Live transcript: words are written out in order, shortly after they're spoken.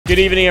Good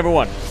evening,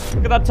 everyone.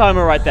 Look at that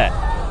timer right there.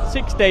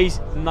 6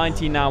 days,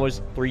 19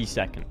 hours, 3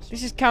 seconds.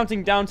 This is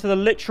counting down to the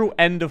literal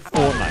end of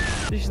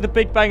Fortnite. This is the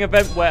Big Bang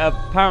event where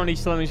apparently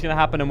something's going to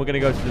happen and we're going to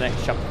go to the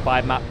next Chapter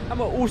 5 map. And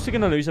we're also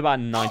going to lose about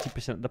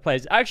 90% of the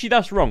players. Actually,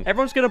 that's wrong.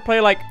 Everyone's going to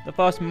play like the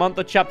first month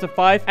of Chapter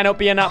 5 and it'll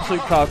be an absolute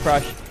car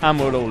crash and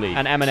we'll all leave.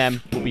 And Eminem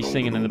will be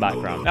singing in the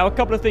background. Now, a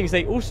couple of things.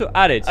 They also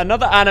added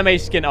another anime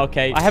skin.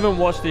 Okay, I haven't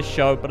watched this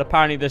show, but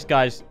apparently this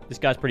guy's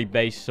pretty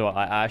base, so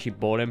I actually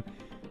bought him.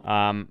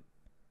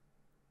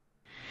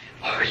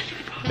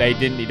 They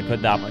didn't need to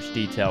put that much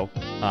detail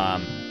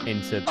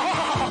into.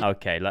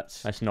 Okay,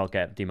 let's not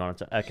get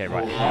demonetized. Okay,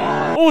 right.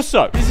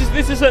 Also,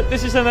 this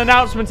is an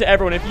announcement to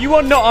everyone. If you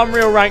are not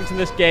Unreal ranked in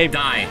this game,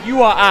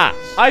 you are ass.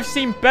 I've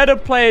seen better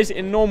players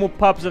in normal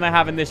pubs than I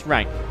have in this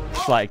rank.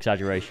 Slight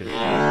exaggeration.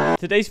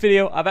 Today's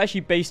video, I've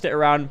actually based it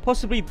around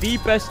possibly the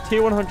best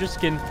tier 100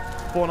 skin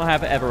Fortnite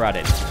have ever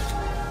added.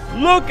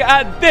 Look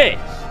at this!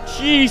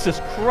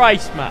 Jesus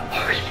Christ, man.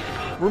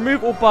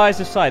 Remove all bias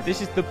aside, this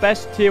is the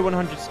best tier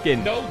 100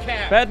 skin. No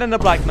cap. Better than the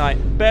Black Knight,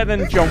 better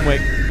than John Wick,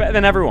 better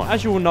than everyone.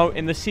 As you all know,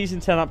 in the Season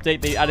 10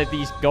 update, they added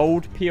these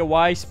gold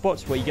POI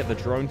spots where you get the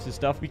drones and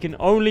stuff. We can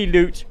only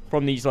loot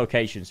from these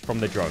locations, from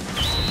the drones.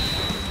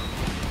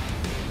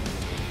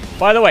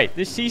 By the way,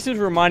 this season's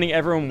reminding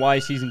everyone why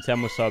Season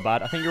 10 was so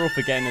bad. I think you're all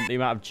forgetting the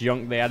amount of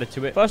junk they added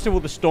to it. First of all,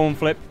 the Storm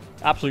Flip,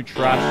 absolute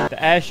trash. The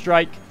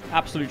Airstrike,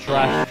 absolute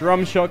trash.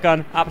 Drum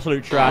Shotgun,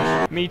 absolute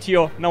trash.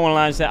 Meteor, no one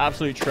lands there,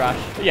 absolute trash.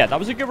 But yeah, that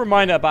was a good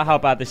reminder about how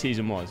bad the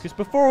season was. Because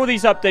before all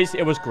these updates,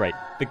 it was great.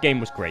 The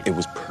game was great. It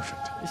was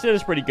perfect. It still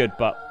is pretty good,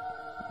 but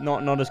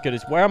not as good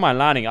as... Where am I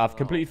landing? I've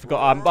completely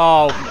forgot.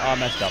 I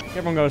messed up.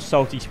 Everyone goes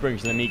Salty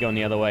Springs and then me going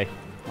the other way.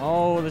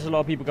 Oh, there's a lot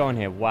of people going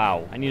here.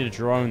 Wow. I need a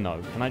drone,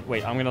 though.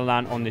 Wait, I'm going to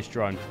land on this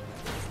drone.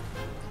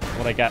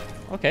 What'd I get?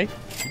 Okay.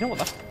 You know what?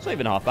 That's not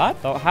even half bad.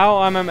 So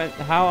how am I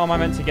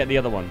meant to get the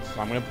other ones?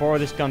 I'm going to borrow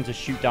this gun to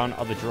shoot down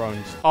other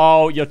drones.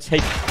 Oh, you're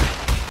taking...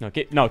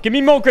 No, give me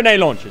more grenade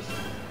launchers.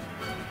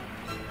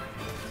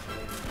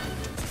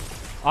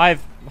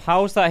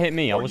 How's that hit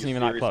me? I wasn't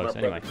even that close.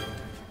 Anyway.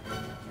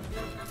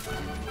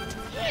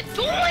 Can't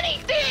do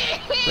anything!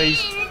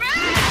 Please.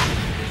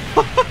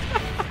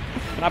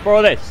 Can I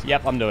borrow this?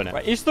 Yep, I'm doing it.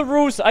 Right, is the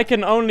rules I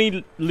can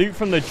only loot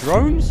from the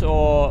drones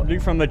or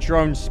loot from the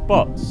drone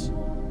spots?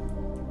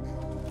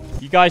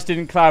 You guys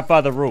didn't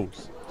clarify the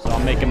rules, so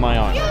I'm making my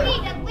own.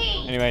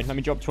 Anyway, let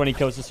me drop 20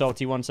 kills to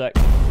Salty. 1 sec.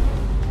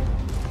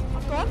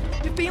 I've gone.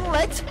 You've been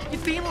legged.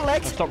 You've been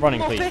legged. Stop running,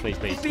 please.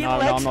 No,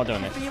 I'm not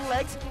doing this. You've been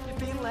legged. You've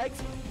been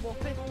legged.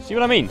 See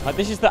what I mean? Like,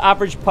 this is the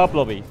average pub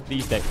lobby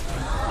these days.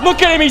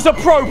 Look at him, he's a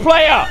pro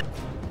player!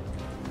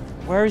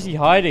 Where is he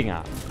hiding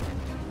at?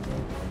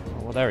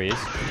 Oh, there he is.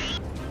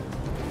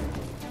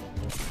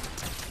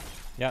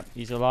 Yep,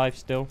 he's alive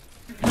still.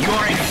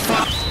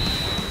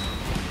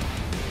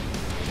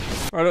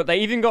 Right, look, they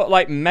even got,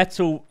 like,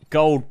 metal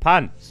gold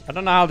pants. I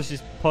don't know how this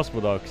is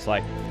possible, though, because,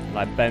 like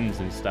bends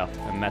and stuff,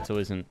 and metal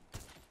isn't.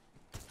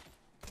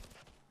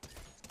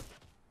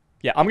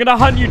 Yeah, I'm gonna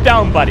hunt you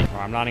down, buddy. Right,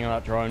 I'm landing on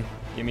that drone.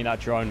 Give me that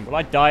drone. Will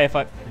I die if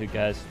I... Who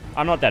cares?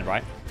 I'm not dead,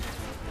 right?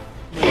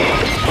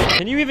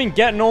 Can you even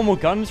get normal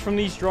guns from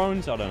these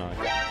drones? I don't know.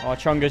 Oh,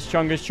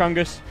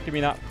 Chungus. Give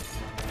me that.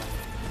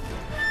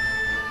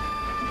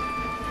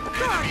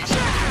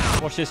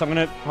 Watch this. I'm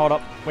gonna hold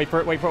up. Wait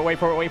for it. Wait.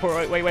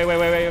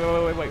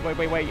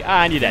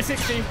 And you're dead.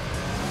 60.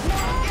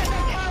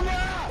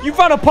 You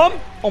found a pump?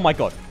 Oh my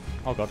god.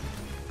 Oh god.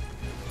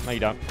 No, you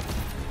don't.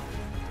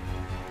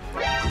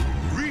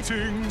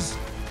 Greetings.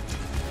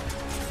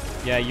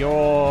 Yeah,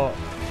 you're...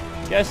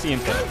 Guess the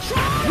info.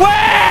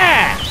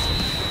 Where?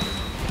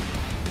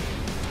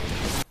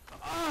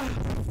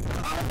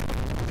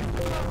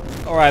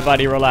 Alright,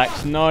 buddy,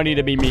 relax. No need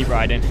to be meat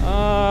riding.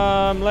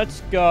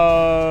 Let's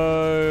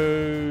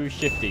go...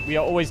 Shifty. We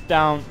are always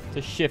down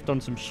to shift on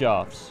some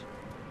shafts.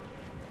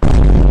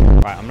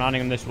 Right, I'm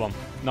landing on this one.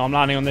 No, I'm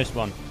landing on this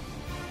one.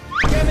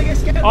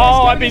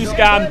 Oh, I've been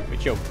scammed. Wait,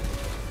 chill.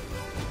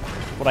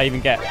 What'd I even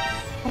get?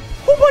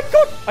 Oh my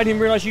god! I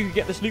didn't realize you could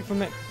get this loot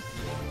from it.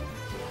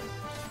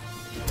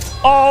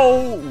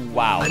 Oh,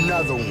 wow.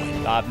 Another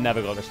one. I've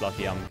never got this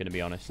lucky, I'm going to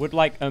be honest. Would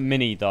like a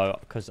mini, though,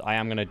 because I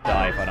am going to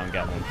die if I don't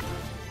get one.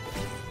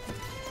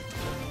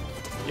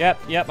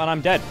 Yep, and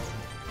I'm dead.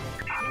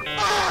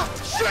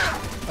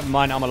 Never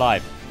mind, I'm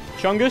alive.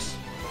 Chungus?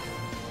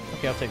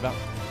 Okay, I'll take that.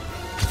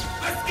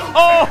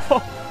 Oh!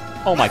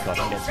 Oh my god,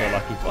 I get so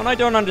lucky. Well, I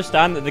don't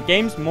understand that the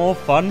game's more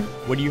fun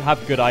when you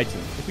have good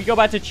items. If we go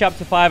back to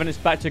Chapter 5 and it's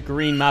back to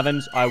green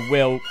Mavens, I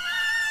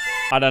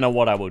don't know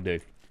what I will do.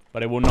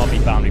 But it will not be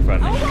family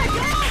friendly.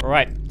 Oh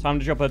alright, time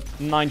to drop a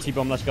 90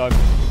 bomb. Let's go.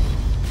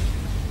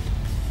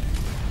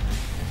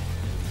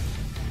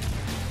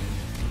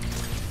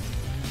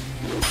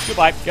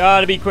 Goodbye.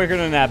 Gotta be quicker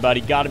than that, buddy.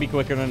 Gotta be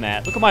quicker than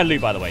that. Look at my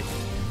loot, by the way.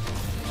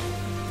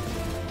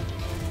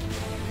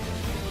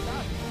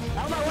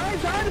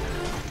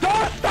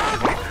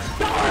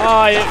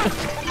 Oh, yeah.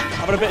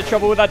 Having a bit of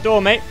trouble with that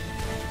door, mate.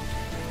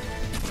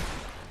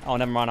 Oh,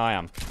 never mind. I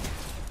am.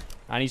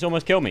 And he's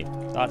almost killed me.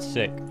 That's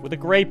sick. With a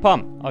grey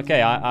pump.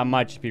 Okay, I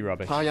might just be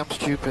rubbish. Hi, I'm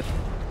stupid.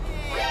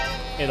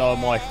 Hello,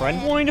 my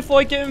friend. Mind if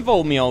I get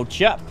involved, me old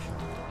chap?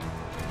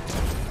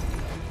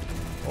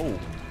 Oh.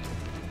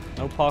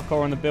 No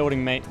parkour in the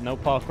building, mate. No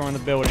parkour in the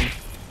building.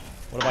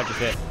 What have I just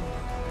hit?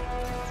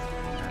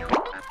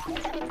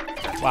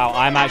 Wow,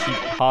 I'm actually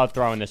hard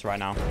throwing this right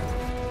now.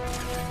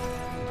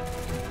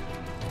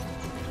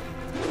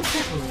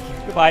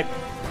 Goodbye.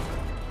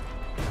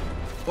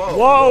 Whoa,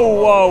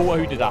 Whoa, whoa.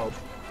 Who did that?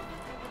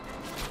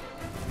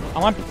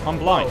 I'm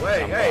blind. Oh,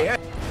 hey.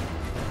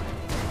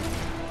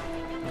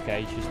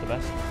 Okay, he's just the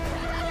best.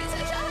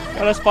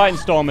 Well, let's fight and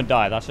storm and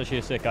die. That's actually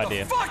a sick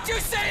idea. What the fuck you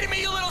say to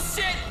me, you little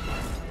shit?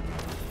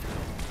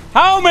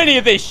 How many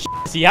of this shit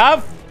does he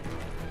have?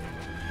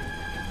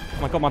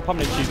 Oh my god, my pump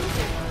didn't shoot.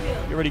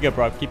 You're really good,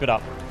 bro. Keep it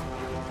up.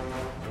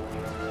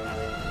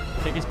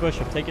 Take his bush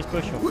off. Take his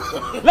bush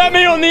off. Let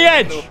me on the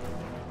edge!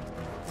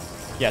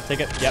 Yeah,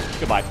 take it. Yep,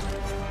 goodbye.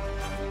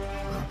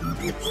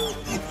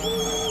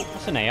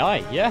 That's an AI,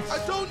 yes.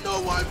 I don't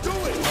know what I'm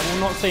doing. I will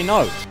not say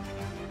no.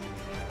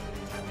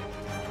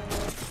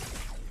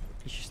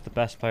 He's just the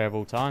best player of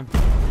all time.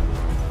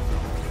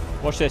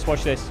 Watch this,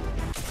 watch this.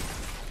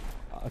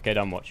 Okay,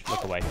 don't watch.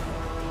 Look away.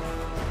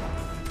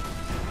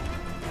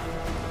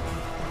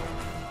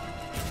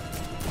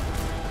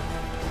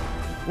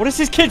 What is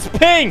this kid's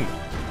ping?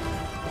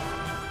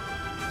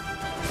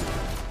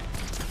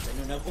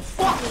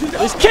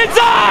 This kid's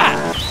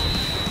ass!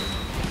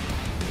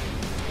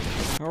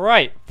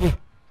 Alright.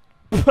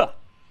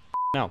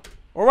 No.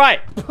 Alright.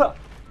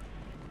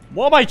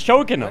 What am I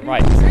choking at?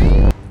 Right.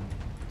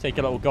 Take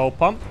a little gold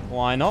pump.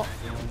 Why not?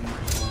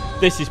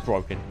 This is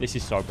broken. This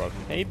is so broken.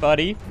 Hey,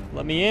 buddy.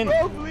 Let me in.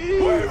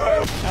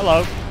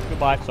 Hello.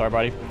 Goodbye. Sorry,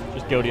 buddy.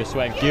 Just guilty of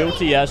sweating.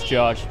 Guilty as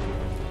charged.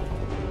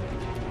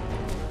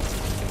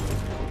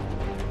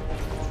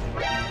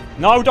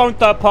 No, don't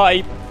third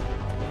party.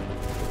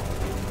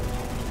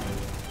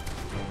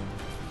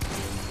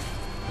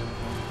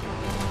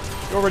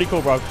 You're really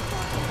cool, bro.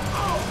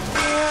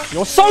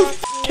 You're so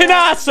fucking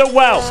ass at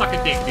well. Suck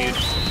a dick, dude.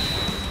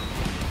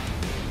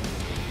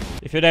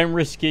 If it ain't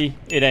risky,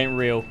 it ain't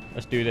real.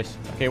 Let's do this.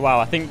 Okay, wow.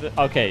 I think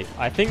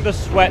the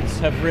sweats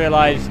have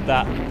realized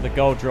that the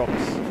gold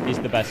drops is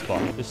the best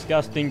spot.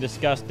 Disgusting,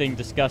 disgusting,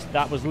 disgusting.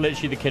 That was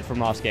literally the kid from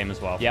last game as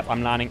well. Yep,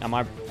 I'm landing. Am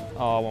I?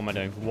 Oh, what am I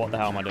doing? What the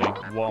hell am I doing?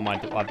 What am I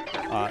doing?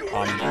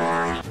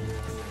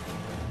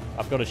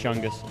 I've got a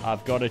chungus.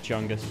 I've got a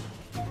chungus.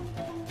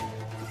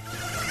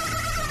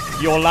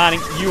 You're landing.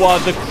 You are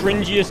the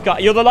cringiest guy.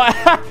 You're the like.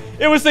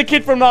 It was the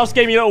kid from last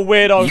game, you little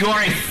weirdo. You're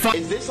a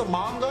Is this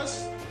Among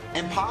Us?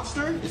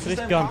 Imposter? Is this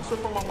the gun. imposter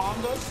from Among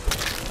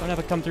Us? Don't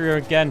ever come through here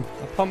again.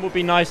 A pump would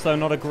be nice, though,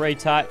 not a grey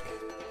tack.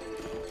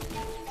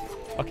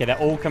 Okay, they're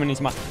all coming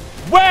into my...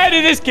 Where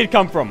did this kid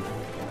come from?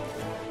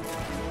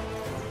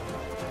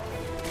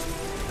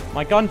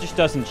 My gun just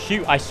doesn't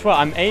shoot. I swear,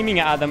 I'm aiming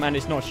it at them and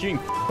it's not shooting.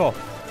 F***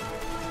 off.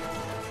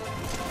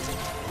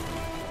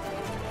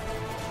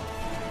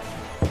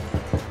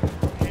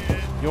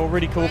 You're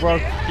really cool, bro.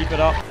 Keep it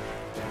up.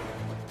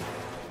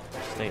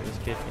 Stay with this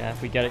kid. Yeah,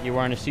 if we get it, you're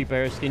wearing a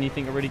superhero skin. You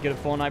think you're really good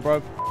at Fortnite, bro?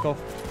 F*** off.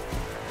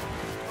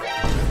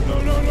 No.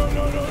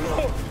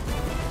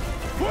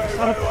 What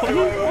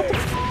the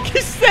f***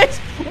 is this?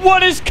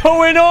 What is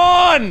going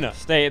on?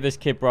 Stay at this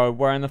kid, bro.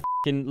 Wearing the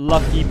f***ing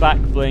lucky back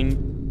bling,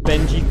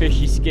 Benji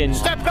fishy skin.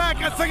 Step back,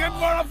 I think I'm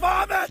gonna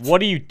vomit!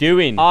 What are you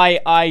doing? I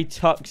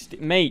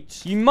tuxed.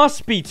 Mate, you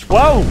must be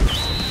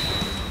 12.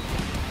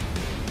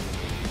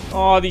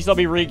 Oh, these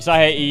lobby reeks. I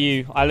hate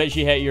EU. I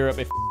literally hate Europe.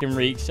 It f***ing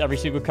reeks. Every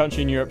single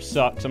country in Europe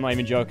sucks. I'm not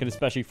even joking,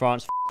 especially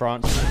France.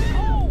 France.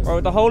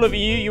 Bro, the whole of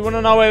EU, you want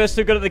to know why they're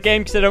so good at the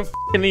game? Because they don't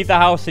f***ing leave the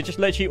house. They just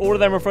literally, all of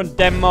them are from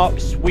Denmark,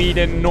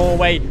 Sweden,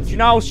 Norway. Do you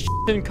know how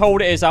f***ing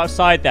cold it is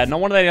outside there? No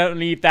wonder they don't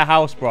leave their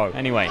house, bro.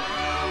 Anyway.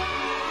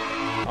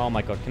 Oh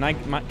my god, can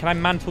I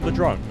mantle the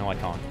drone? No, I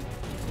can't.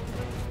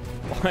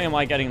 Why am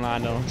I getting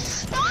landed on?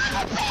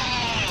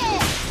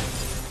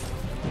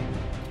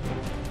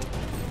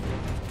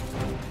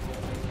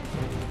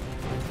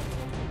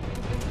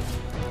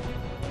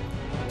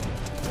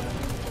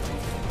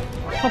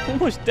 I'm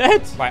almost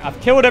dead. Right, I've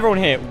killed everyone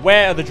here.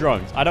 Where are the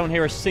drones? I don't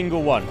hear a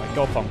single one. Right,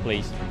 go pump,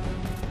 please.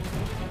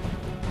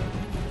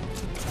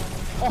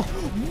 Oh,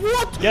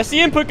 what? Guess the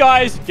input,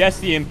 guys. Guess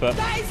the input.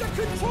 That is a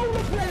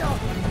controller player.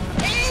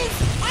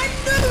 I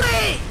knew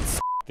it.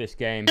 This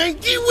game.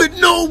 Yankee with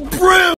no brim!